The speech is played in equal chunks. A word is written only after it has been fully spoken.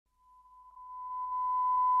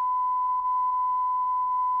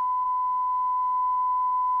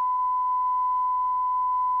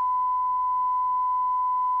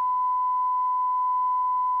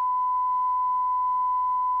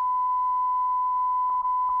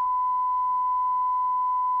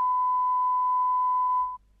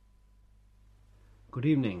Good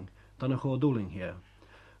evening, Donacho Dooling here.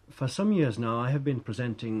 For some years now I have been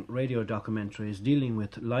presenting radio documentaries dealing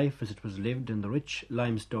with life as it was lived in the rich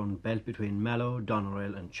limestone belt between Mallow,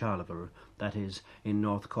 Doneraile and Charleville, that is, in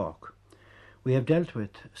North Cork. We have dealt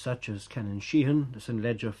with such as Canon Sheehan, the St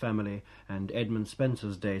Leger family and Edmund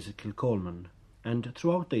Spencer's days at Kilcolman, and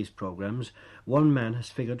throughout these programmes one man has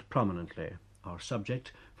figured prominently, our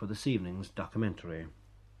subject for this evening's documentary.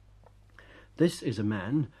 This is a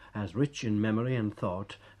man as rich in memory and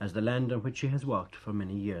thought as the land on which he has worked for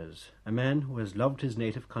many years, a man who has loved his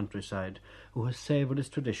native countryside, who has savoured its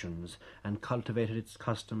traditions and cultivated its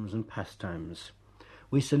customs and pastimes.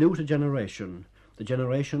 We salute a generation, the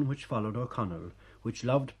generation which followed O'Connell, which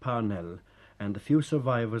loved Parnell, and the few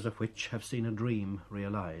survivors of which have seen a dream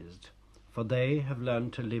realised. For they have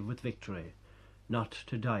learned to live with victory, not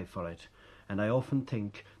to die for it, and I often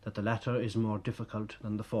think that the latter is more difficult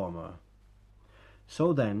than the former.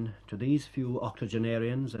 So then, to these few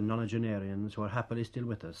octogenarians and nonagenarians who are happily still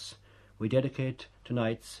with us, we dedicate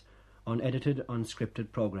tonight's unedited,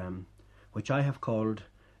 unscripted programme, which I have called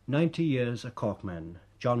 90 Years a Corkman.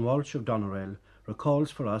 John Walsh of Doneraile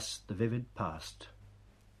recalls for us the vivid past.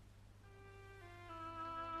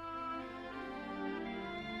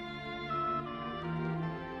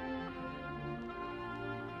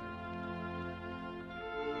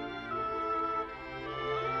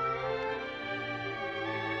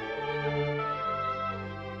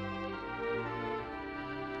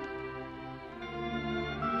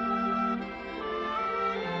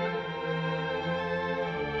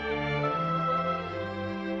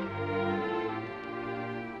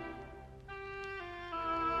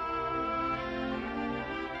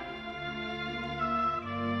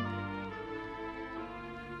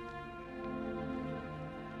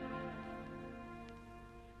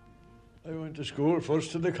 I went to school,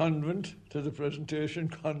 first to the convent, to the Presentation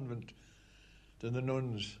Convent, then the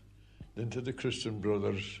nuns, then to the Christian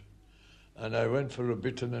Brothers. And I went for a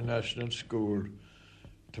bit in the National School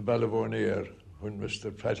to Ballyvoneer when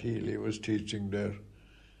Mr. Pat Healy was teaching there.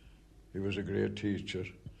 He was a great teacher.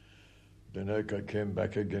 Then I came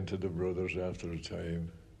back again to the Brothers after a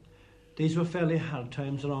time. These were fairly hard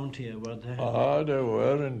times around here, were they? Ah, they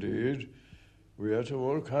were indeed. We had to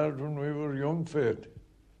work hard when we were young, Faith.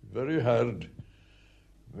 Very hard.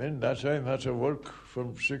 Men that time had to work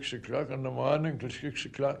from 6 o'clock in the morning till 6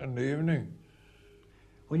 o'clock in the evening.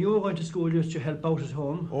 When you were going to school, used you help out at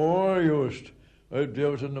home? Oh, I used. I'd be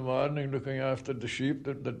out in the morning looking after the sheep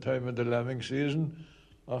at the time of the lambing season.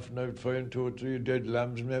 Often I'd find 2 or 3 dead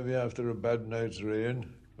lambs maybe after a bad night's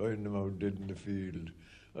rain. Find them out dead in the field.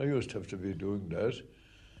 I used to have to be doing that.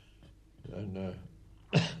 And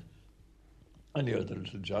any other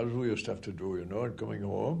little jobs we used to have to do, and coming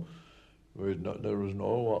home. There was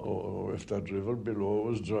no, if that river below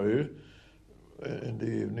was dry, in the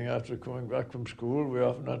evening after coming back from school, we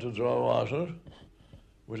often had to draw water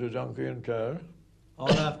with a donkey and car. Or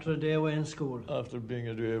after a day away in school? After being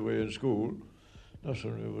a day away in school. That's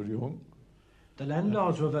when we were young. The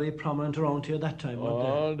landlords were very prominent around here that time,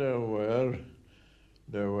 weren't they? Oh,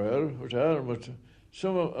 they were. But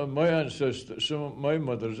some of my ancestors, some of my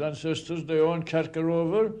mother's ancestors, they owned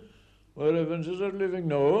Carcarover, where Evanses are living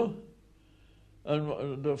now.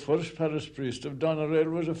 And the first parish priest of Doneraile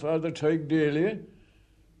was a Father Tig Daly,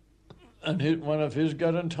 and one of his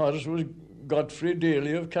guarantors was Godfrey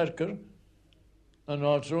Daly of Carker, and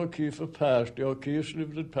also O'Keefe of Park. The O'Keefes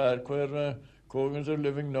lived at Park, where Cogans are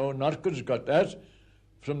living now. Narkins got that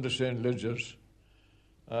from the St. Ledgers.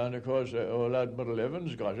 And of course, old Admiral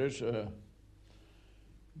Evans got it.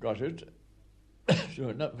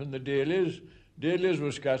 So not from the Dalys. Dalys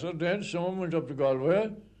were scattered then. Some went up to Galway.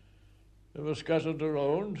 They were scattered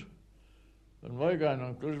around. And my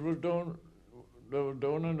granduncles were down. They were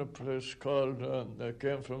down in a place called. They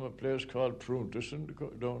came from a place called Pruntisson,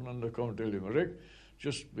 down on the County Limerick,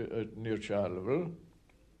 just near Charleville.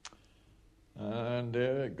 And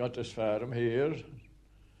they got this farm here.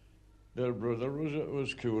 Their brother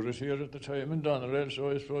was curate here at the time in Doneraile, so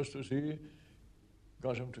I suppose it was he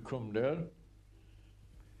got him to come there.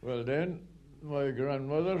 Well, then my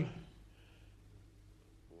grandmother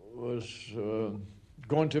was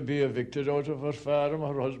going to be evicted out of her farm.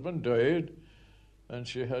 Her husband died, and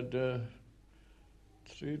she had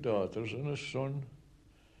 3 daughters and a son.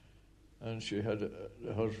 And she had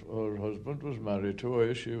her husband was married to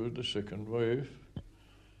her. She was the second wife.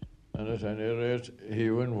 And at any rate, he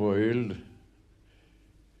went wild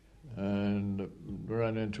and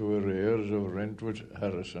ran into arrears of rent with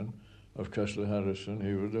Harrison, of Castle Harrison.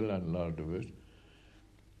 He was the landlord of it.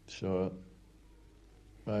 So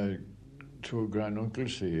my 2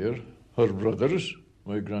 granduncles here, her brothers,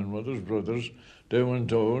 my grandmother's brothers, they went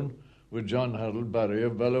down with John Harold Barry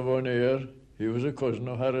of Ballyvoneir. He was a cousin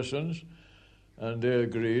of Harrison's, and they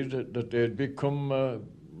agreed that they'd become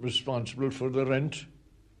responsible for the rent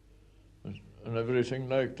and everything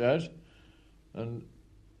like that. And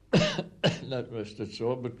that missed it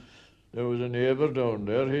so, but there was a neighbour down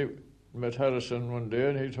there. He met Harrison one day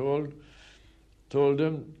and he told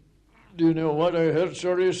him, "Do you know what I heard,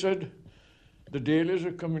 sir?" He said, "The Dailies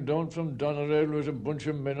are coming down from Doneraile with a bunch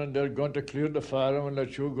of men and they're going to clear the farm and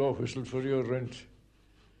let you go whistle for your rent."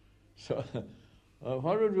 So,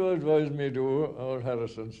 what would you advise me to do? Old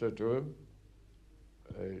Harrison said to him.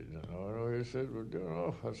 "I don't know," he said. "Well, you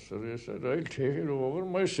know, sir," he said, "I'll take it over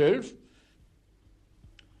myself."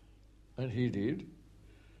 And he did.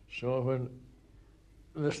 So when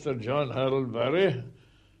Mr. John Harold Barry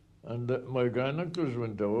and my granduncles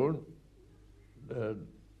went down, they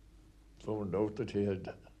found out that he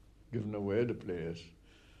had given away the place.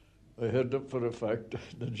 I heard up for a fact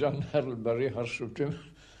that John Harold Barry horsewhipped him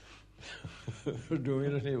for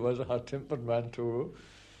doing it. He was a hot-tempered man too.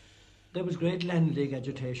 There was great Land League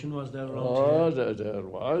agitation, was there, around here? There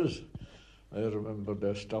was. I remember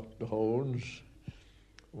they stopped the hounds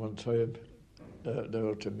one time. They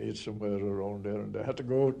were to meet somewhere around there, and they had to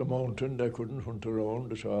go out the mountain. They couldn't hunt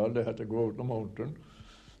around at all. They had to go out the mountain.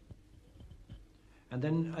 And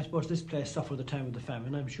then I suppose this place suffered the time of the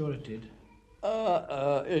famine. I'm sure it did.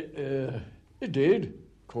 It did,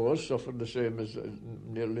 of course, suffered the same as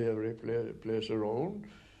nearly every place around.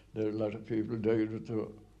 There are a lot of people died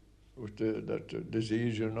with that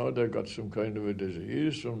disease, you know. They got some kind of a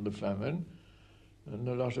disease from the famine, and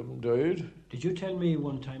a lot of them died. Did you tell me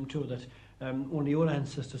one time, too, that one of your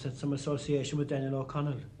ancestors had some association with Daniel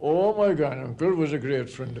O'Connell? Oh, my granduncle was a great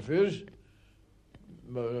friend of his,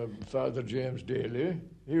 Father James Daly.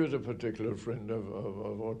 He was a particular friend of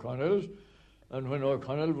O'Connell's. And when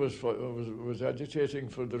O'Connell was agitating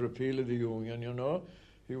for the repeal of the Union, you know,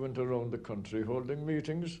 he went around the country holding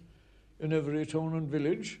meetings in every town and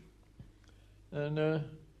village. And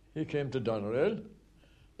he came to Doneraile.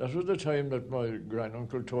 That was the time that my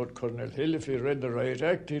granduncle taught Colonel Hill if he read the Riot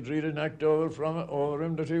Act, he'd read an act over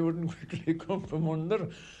him that he wouldn't quickly come from under.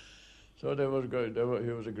 So he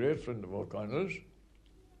was a great friend of O'Connell's.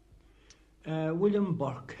 William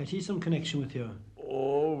Burke, had he some connection with you?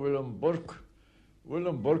 Oh, William Burke,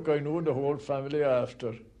 I knew the whole family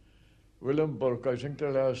after. William Burke, I think the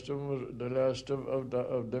last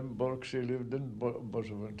of them Burkes, he lived in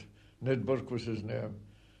Buttevant. Ned Burke was his name.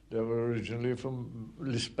 They were originally from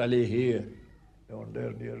Lisballyhea, down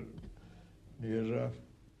there near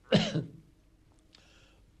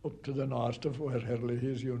up to the north of where Hurley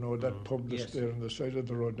is. You know that pub that's there on the side of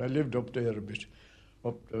the road. I lived up there a bit.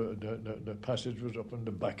 Up the passage was up on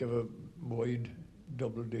the back of a wide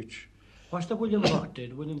double ditch. What's that William Burke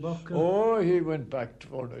did? William Burke? Oh, he went back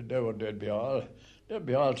to, they'd be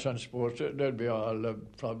all transported, they'd be all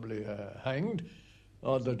probably hanged.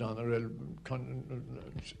 All the Doneraile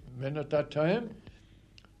men at that time.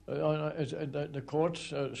 The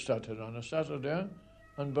courts started on a Saturday,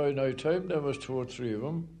 and by night time there was 2 or 3 of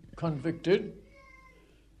them convicted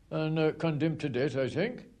and condemned to death, I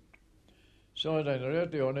think. So at any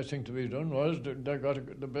rate, the only thing to be done was they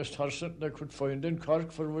got the best horse that they could find in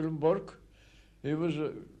Cork for William Burke. He was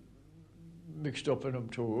mixed up in them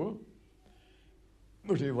too,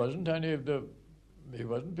 but he wasn't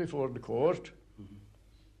before the court. Mm-hmm.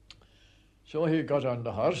 So he got on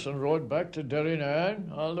the horse and rode back to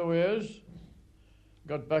Derrynane all the ways.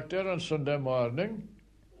 Got back there on Sunday morning,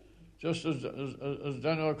 just as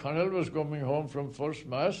Dan O'Connell was coming home from first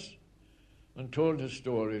mass, and told his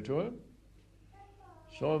story to him.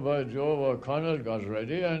 So by Jove, O'Connell got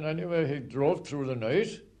ready, and anyway he drove through the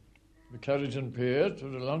night, the carriage and pair, to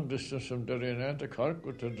the long distance from Derrynane to Cork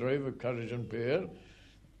with the drive of carriage and pair.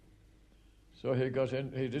 So he got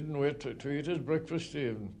in, he didn't wait to eat his breakfast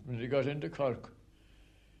even when he got into Cork.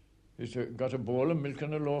 He got a bowl of milk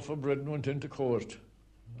and a loaf of bread and went into court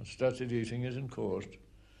and started eating it in court.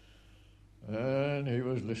 And he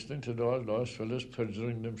was listening to all those fellas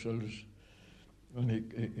perjuring themselves. And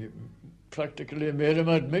he practically made him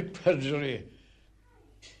admit perjury.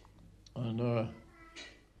 And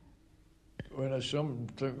when some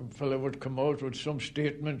fellow would come out with some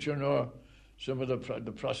statement, you know, some of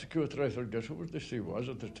the prosecutor, I forget who he was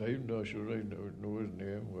at the time, though, sure I know his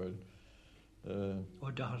name well.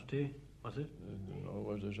 O'Doherty, was it? No,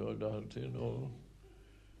 was it O'Doherty? No.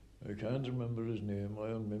 I can't remember his name. My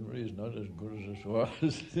own memory is not as good as it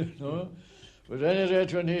was, you know. But at any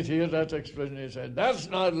rate, when he'd hear that expression, he said, "That's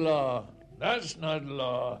not law. That's not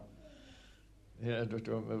law." He had to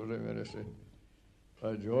tell him every minute.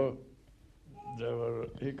 By Joe,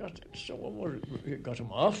 he got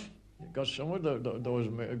him off. He got some of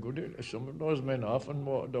some of those men off, and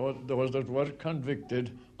those that were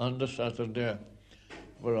convicted on the Saturday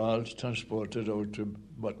were all transported out to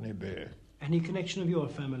Botany Bay. Any connection of your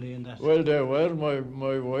family in that? Well, they were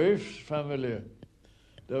my wife's family.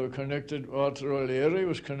 They were connected. Arthur O'Leary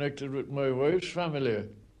was connected with my wife's family.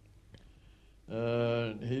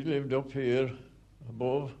 He lived up here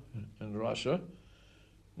above in Rossa.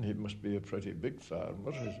 He must be a pretty big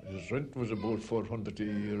farmer. His rent was about 400 a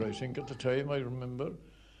year, I think, at the time. I remember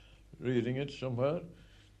reading it somewhere.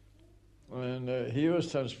 And he was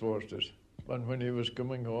transported. And when he was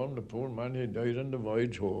coming home, the poor man, he died on the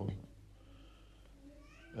voyage home.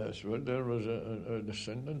 Yes, well, there was a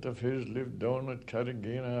descendant of his lived down at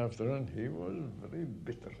Carrigeen after, and he was very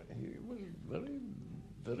bitter. He was very,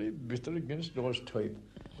 very bitter against those type,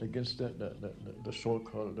 against the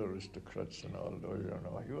so-called aristocrats and all those, you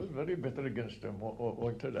know. He was very bitter against them,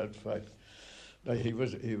 owing to that fact. He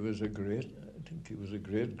was a great, I think he was a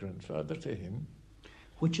great grandfather to him.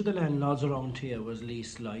 Which of the landlords around here was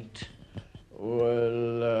least liked?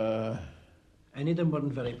 Well, any of them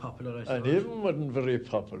weren't very popular, I suppose. Any of them weren't very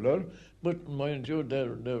popular, but mind you, they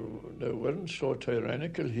weren't so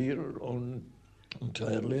tyrannical here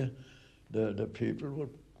entirely. The people were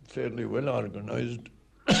fairly well organised.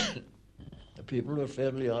 The people were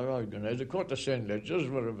fairly well organised. The Court of St. Ledgers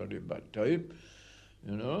were a very bad type,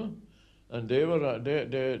 you know, and they were a lot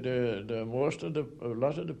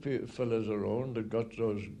of the fellas around that got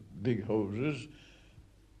those big houses.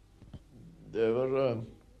 They were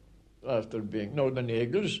after being the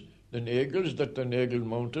Nagels that the Nagle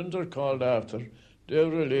Mountains are called after. They're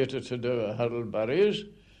related to the Harold Barrys.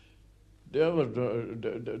 They owned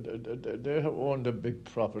a big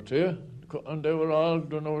property, and they were all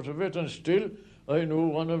done out of it. And still, I knew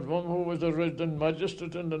one of them who was a resident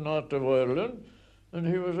magistrate in the north of Ireland, and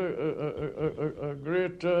he was a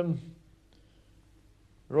great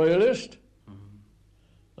royalist,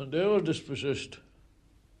 and they were dispossessed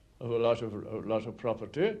of a lot of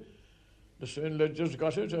property. The St. Ledgers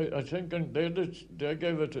got it, I think, and they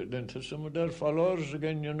gave it then to some of their followers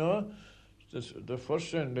again, you know. The first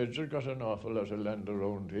St. Ledger got an awful lot of land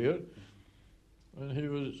around here, and he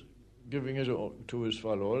was giving it to his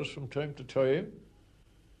followers from time to time.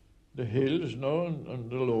 The hills, and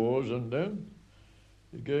the lows and them.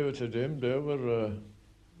 He gave it to them. They were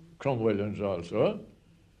Cromwellians also.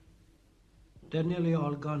 They're nearly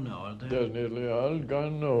all gone now, aren't they? They're nearly all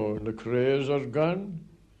gone now. The Crays are gone.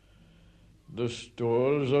 The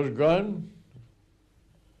Stores are gone.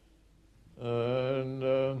 And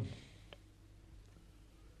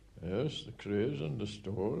yes, the Crays and the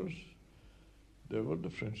Stores, they were the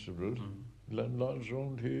principal landlords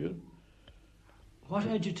around here. What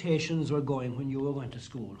agitations were going when you were going to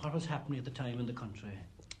school? What was happening at the time in the country?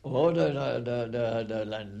 Oh, the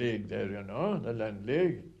Land League there, you know, the Land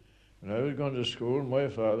League. When I was going to school, my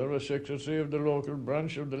father was secretary of the local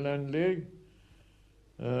branch of the Land League.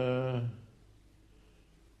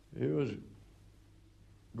 He was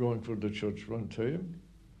going for the church one time,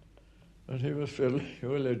 and he was fairly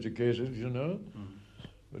well educated, you know.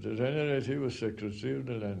 But at any rate, he was secretary of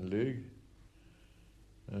the Land League.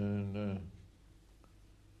 And of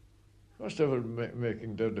course, they were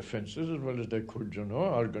making their defences as well as they could, you know,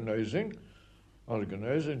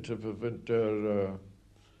 organising to prevent their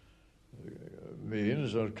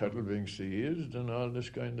means or cattle being seized and all this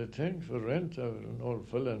kind of thing for rent. An old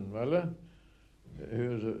fellow in Mala,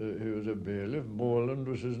 he was a bailiff. Boland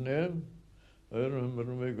was his name. I remember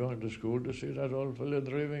me going to school to see that old fellow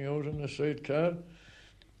driving out in a sidecar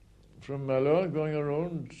from Mallow, going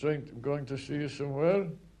around, going to see somewhere.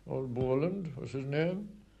 Old Boland was his name.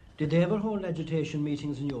 Did they ever hold agitation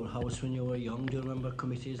meetings in your house when you were young? Do you remember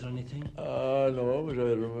committees or anything? No, but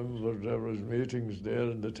I remember there was meetings there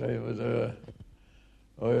in the time of the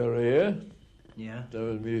IRA. Yeah. There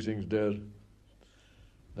was meetings there.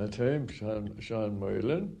 That time, Sean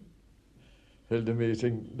Moylan held a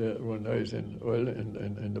meeting there one night in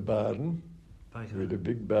the barn. We had a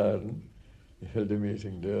big barn. He held a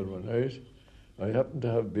meeting there one night. I happened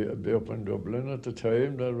to be up in Dublin at the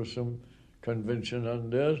time. There was some convention on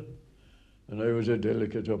there, and I was a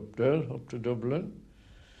delegate up to Dublin.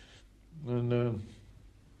 And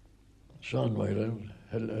Sean Moylan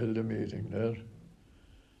held a meeting there.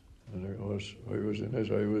 And of course, I was in it.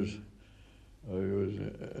 I was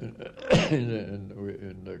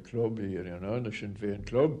in the club here, you know, the Sinn Féin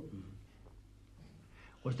club.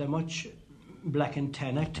 Was there much black and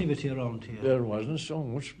tan activity around here? There wasn't so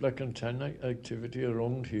much black and tan activity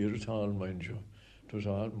around here at all, mind you. It was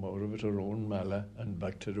all more of it around Mala and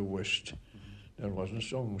back to the west. There wasn't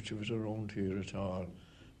so much of it around here at all.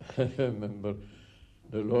 I remember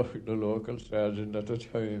the local sergeant at the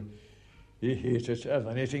time, he hated to have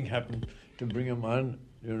anything happen to bring him on,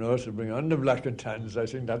 to bring on the black and tans. I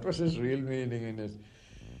think that was his real meaning in it.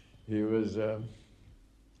 He was,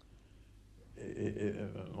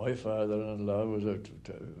 my father-in-law was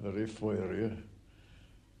very fiery.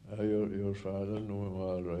 Your father knew him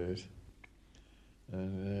all right.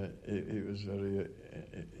 And he was very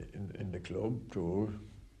in the club too.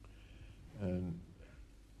 And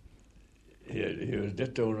he was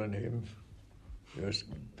dead down on him. He was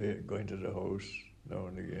going to the house now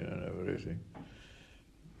and again and everything.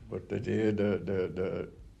 But the day the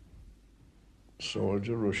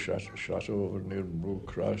soldier was shot over near Blue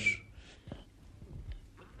Cross,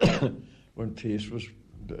 when peace was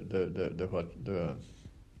the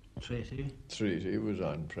treaty was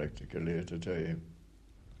on practically at the time.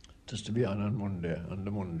 Just to be on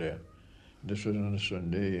the Monday. This was on a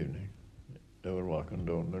Sunday evening. They were walking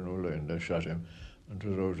down the New Line, they shot him, and it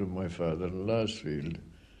was out of my father-in-law's field.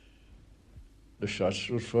 The shots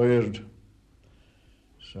were fired.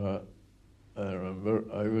 So I remember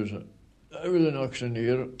I was an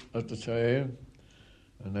auctioneer at the time,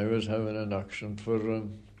 and I was having an auction for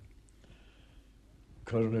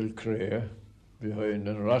Colonel Cray behind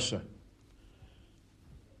in Rossa.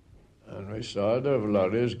 And we saw the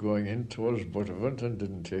lorries going in towards Buttevant and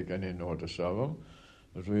didn't take any notice of them.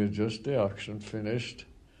 But we had just the auction finished,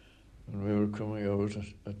 and we were coming out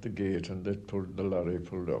at the gate, and the lorry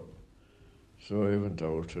pulled up. So I went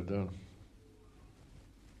out to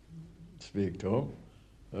speak to him.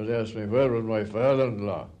 And they asked me, where was my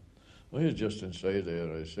father-in-law? Well, he's just inside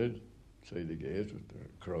there, I said, inside the gate with the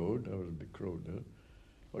crowd. There was a big crowd there.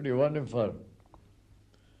 What do you want him for?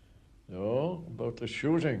 No, about the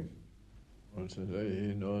shooting. I said,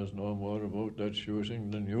 he knows no more about that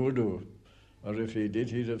shooting than you do. Or if he did,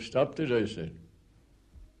 he'd have stopped it, I said.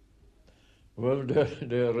 Well,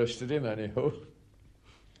 they arrested him anyhow.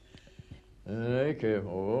 And I came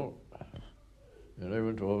over, and I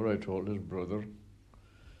went over, I told his brother,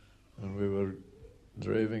 and we were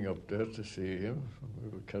driving up there to see him. We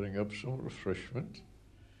were carrying up some refreshment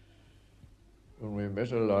when we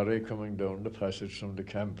met a lorry coming down the passage from the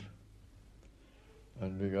camp.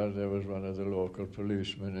 And there was one of the local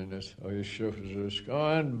policemen in it. I shouted to us, go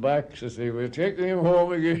on back, to say, we're taking him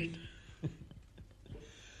home again.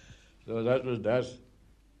 So that was that.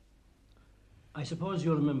 I suppose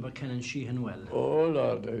you remember Canon Sheehan well. Oh,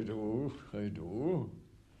 Lord, I do.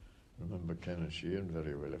 Remember Canon Sheehan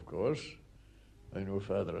very well, of course. I know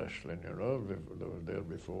Father Ashlin, they were there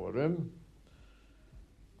before him.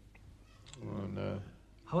 And,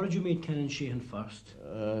 how did you meet Canon Sheehan first?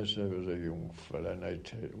 As I was a young fella, and I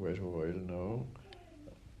wait a while now.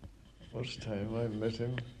 First time I met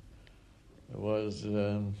him was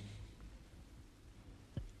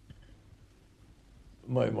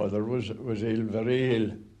my mother was ill, very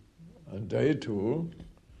ill, and died too.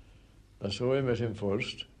 That's how I met him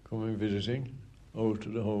first, coming visiting out to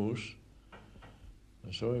the house.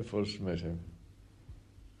 That's how I first met him.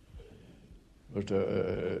 But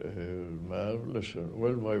marvelous.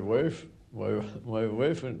 Well, my wife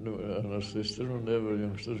and her sister, when they were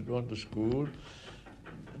youngsters, going to school,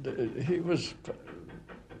 he was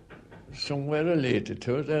somewhere related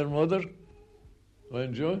to their mother,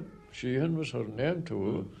 mind you. Sheehan was her name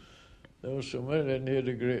too. There was somewhere, and he had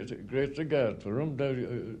a great regard for him.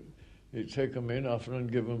 He'd take him in often and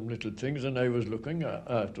give him little things, and I was looking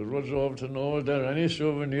afterwards over to know if there any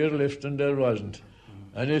souvenir left, and there wasn't.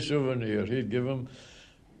 Any souvenir. He'd give him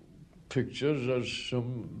pictures or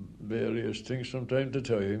some various things from time to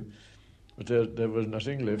time, but there was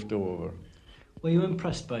nothing left over. Were you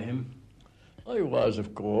impressed by him? I was,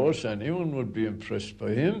 of course. Anyone would be impressed by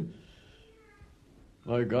him.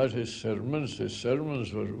 My God, his sermons were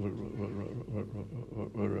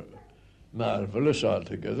marvelous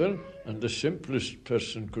altogether, and the simplest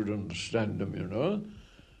person could understand them,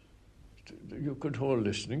 You could hold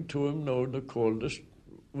listening to him now, the coldest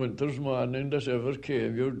winter's morning that ever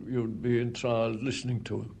came, you'd be enthralled listening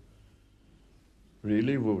to him.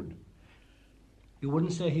 Really would. You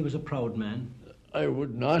wouldn't say he was a proud man? I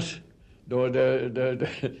would not. Though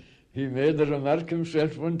he made the remark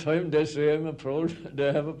himself one time, they say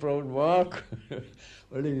they have a proud walk.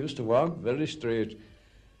 Well, he used to walk very straight,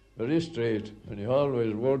 and he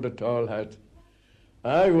always wore the tall hat.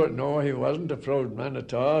 I would know he wasn't a proud man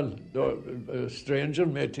at all, though a stranger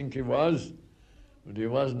may think he was, but he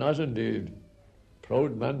was not indeed.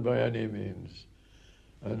 Proud man by any means.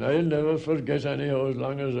 And I'll never forget anyhow as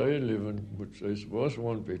long as I live, which I suppose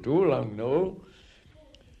won't be too long now,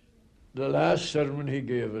 the last sermon he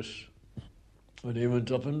gave us. And he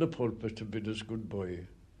went up in the pulpit to bid us goodbye.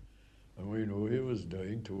 And we knew he was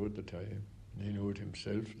dying too at the time. And he knew it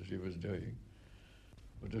himself that he was dying.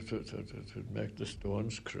 But it would make the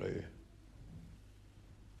stones cry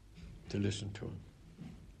to listen to him.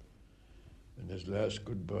 And his last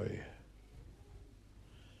goodbye.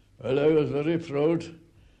 Well, I was very proud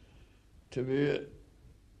to be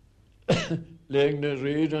laying the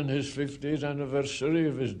reed on his 50th anniversary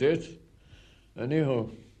of his death. Anyhow.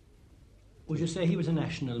 Would you say he was a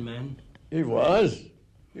national man? He was.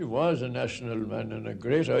 He was a national man and a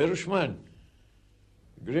great Irishman.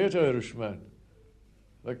 Great Irishman.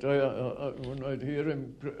 In fact, when I'd hear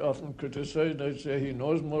him often criticised, I'd say he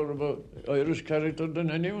knows more about Irish character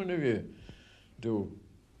than any one of you do.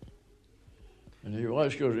 And he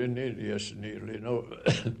was yes, nearly, no.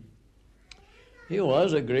 He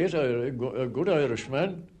was a good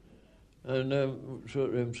Irishman. And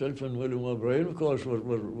so himself and William O'Brien, of course, they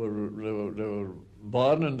were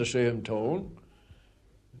born in the same town,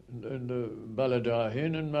 in the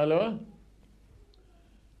Balladahin in Mallow.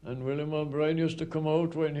 And William O'Brien used to come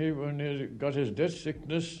out when he got his death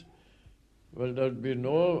sickness. Well, there'd be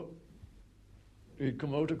he'd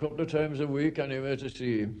come out a couple of times a week anyway to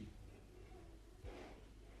see him.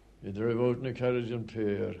 He'd drive out in a carriage and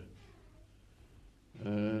pair.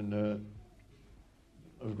 And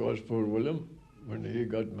of course, poor William, when he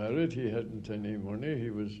got married, he hadn't any money. He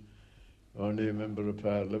was only a member of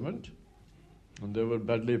Parliament. And they were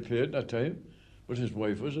badly paid that time. But his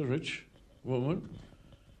wife was a rich woman.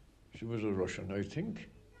 She was a Russian, I think.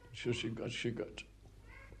 So she got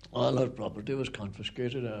all her property was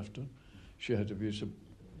confiscated after. She had to be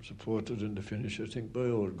supported in the finish, I think, by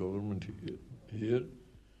our government here.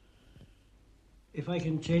 If I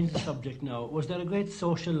can change the subject now, was there a great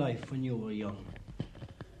social life when you were young?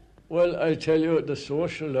 Well, I tell you, the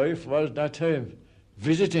social life was that time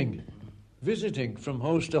visiting from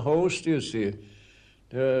house to house, you see.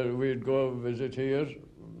 We'd go visit here,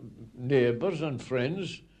 neighbours and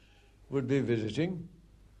friends would be visiting.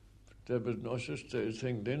 There was no such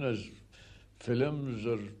thing then as films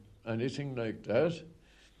or anything like that.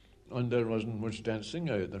 And there wasn't much dancing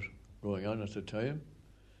either going on at the time.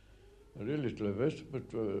 Very little of it, but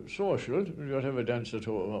social. You'd have a dance at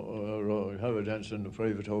home, or have a dance in the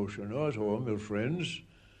private house, at home, your friends.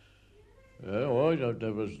 There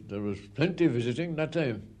was plenty visiting that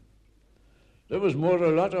time. There was a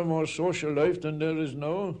lot more social life than there is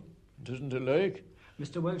now. Isn't it like?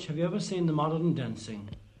 Mr. Welch, have you ever seen the modern dancing?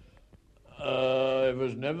 I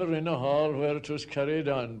was never in a hall where it was carried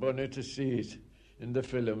on, but only to see it in the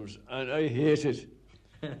films, and I hate it.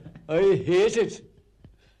 I hate it.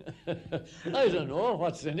 I don't know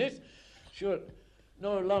what's in it. Sure,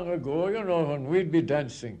 not long ago, when we'd be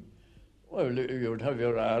dancing, well, you'd have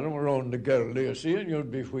your arm around the girl, you see, and you'd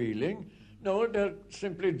be wheeling. No, they're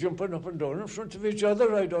simply jumping up and down in front of each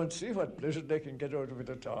other. I don't see what pleasure they can get out of it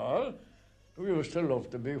at all. We used to love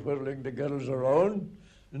to be whirling the girls around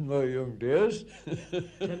in my young days.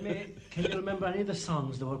 Tell me, can you remember any of the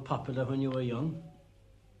songs that were popular when you were young?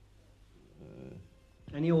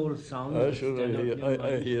 Any old songs? I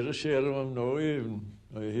hear a share of them now even.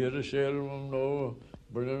 I hear a share of them now.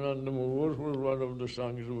 Burning on the Moor was one of the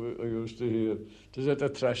songs I used to hear. It was at the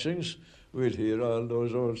thrashings. We'd hear all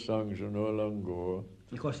those old songs, long ago.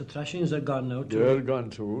 Of course, the thrashings are gone now too. They're gone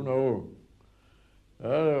too now.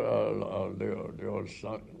 All the old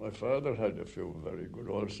songs. My father had a few very good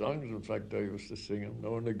old songs. In fact, I used to sing them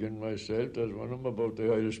now and again myself. There's one of them about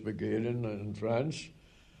the Irish Brigade in France.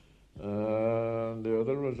 And the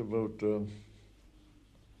other was about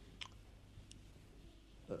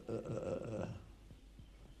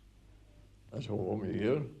at home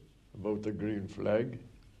here, about the green flag.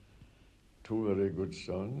 Two very good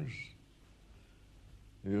songs.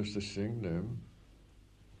 We used to sing them.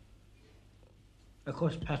 Of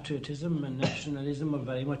course, patriotism and nationalism were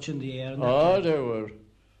very much in the air. They were.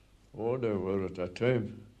 They were at that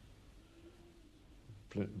time.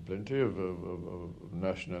 Plenty of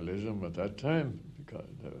nationalism at that time, because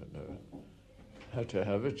they had to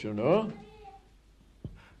have it,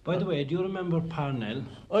 By the way, do you remember Parnell?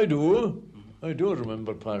 I do. I do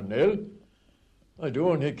remember Parnell. I do.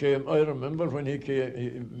 When he came, I remember when he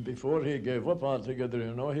came, before he gave up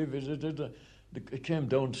altogether, he visited, he came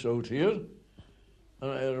down south here,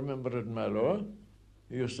 and I remember at Mallow,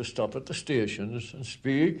 he used to stop at the stations and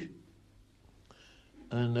speak,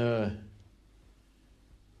 and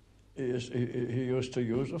he used to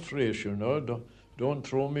use a phrase, don't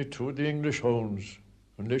throw me to the English hounds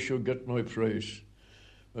unless you get my price.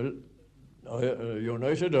 Well,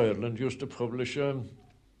 United Ireland used to publish a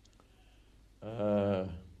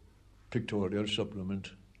pictorial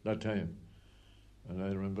supplement that time. And I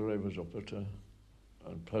remember I was up at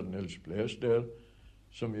on Parnell's Place there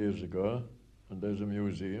some years ago, and there's a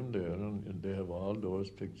museum there, and they have all those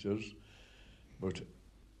pictures. But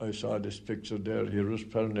I saw this picture there. Here was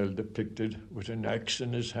Parnell depicted with an axe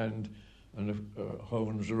in his hand and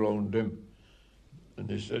hounds around him. And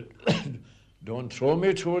he said, "Don't throw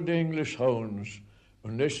me toward the English hounds."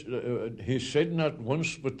 Unless, he said not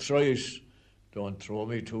once but thrice, "Don't throw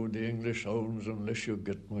me toward the English hounds unless you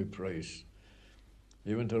get my price."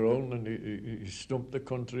 He went around and he stumped the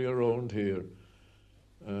country around here.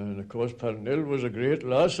 And of course Parnell was a great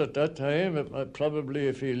loss at that time. Probably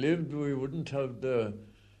if he lived, we wouldn't have the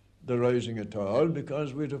rising at all,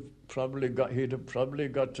 because he'd have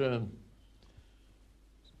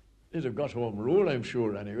got home rule, I'm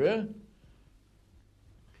sure, anyway.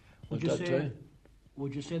 Would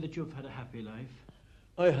you say that you've had a happy life?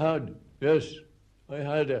 I had, yes. I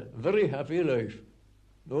had a very happy life,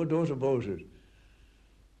 no doubt about it.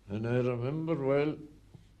 And I remember, well,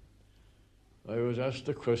 I was asked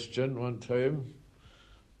a question one time,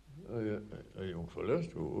 a young fella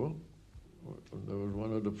too, and there was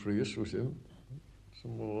one of the priests with him,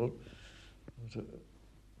 some more. It was a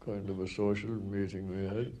kind of a social meeting we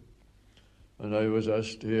had. And I was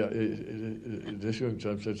asked, this young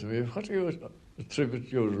chap said to me, "What do you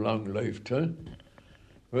attribute your long life to?"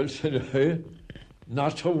 "Well," said I,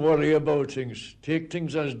 "not to worry about things. Take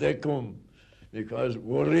things as they come, because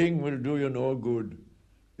worrying will do you no good.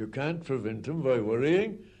 You can't prevent them by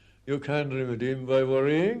worrying. You can't remedy them by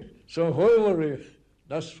worrying. So why worry?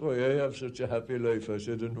 That's why I have such a happy life," I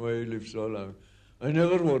said, "and why I live so long. I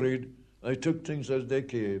never worried. I took things as they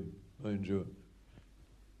came, mind you.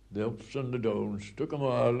 The ups and the downs, took them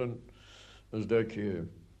all and as they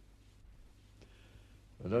came."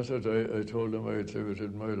 And that's what I told them I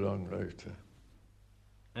attributed my long life to.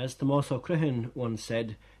 As Tomás Ó Cruthain once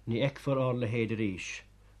said, "Ní ekfor or le héad ríis,"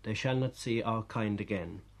 they shall not see our kind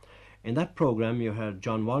again. In that programme you heard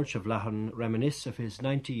John Walsh of Lahern reminisce of his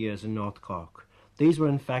 90 years in North Cork. These were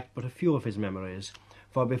in fact but a few of his memories,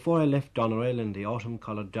 for before I left Doneraile in the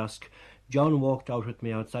autumn-coloured dusk, John walked out with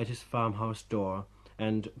me outside his farmhouse door,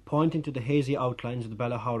 and, pointing to the hazy outlines of the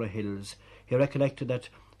Ballahowra hills, he recollected that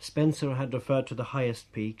Spencer had referred to the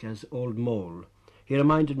highest peak as Old Mole. He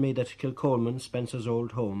reminded me that Kilcolman, Spencer's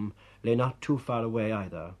old home, lay not too far away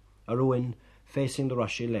either, a ruin facing the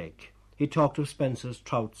rushy lake. He talked of Spencer's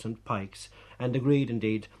trouts and pikes, and agreed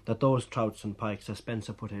indeed that those trouts and pikes, as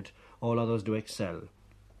Spencer put it, all others do excel.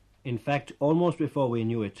 In fact, almost before we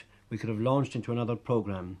knew it, we could have launched into another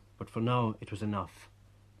programme, but for now it was enough.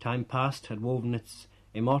 Time past had woven its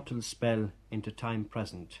immortal spell into time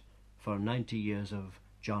present for 90 years of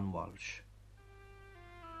John Walsh.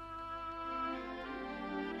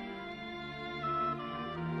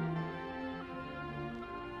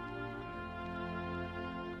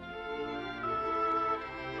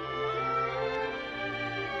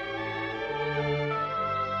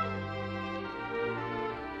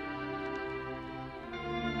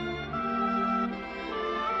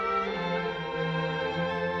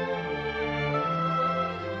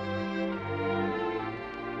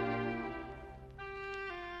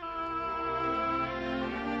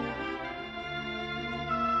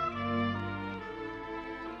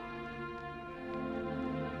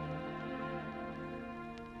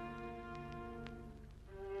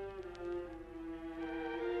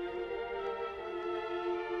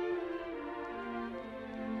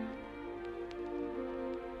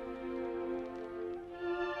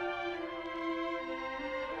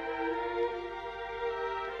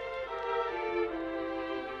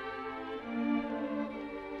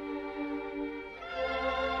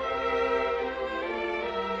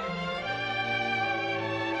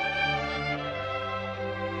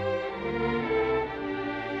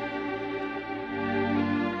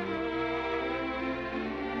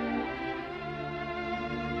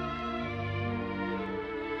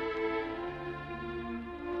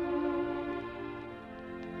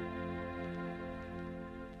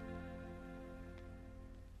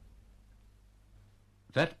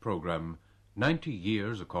 That programme, 90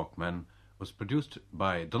 Years a Corkman, was produced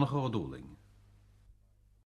by Donogh O'Dowling.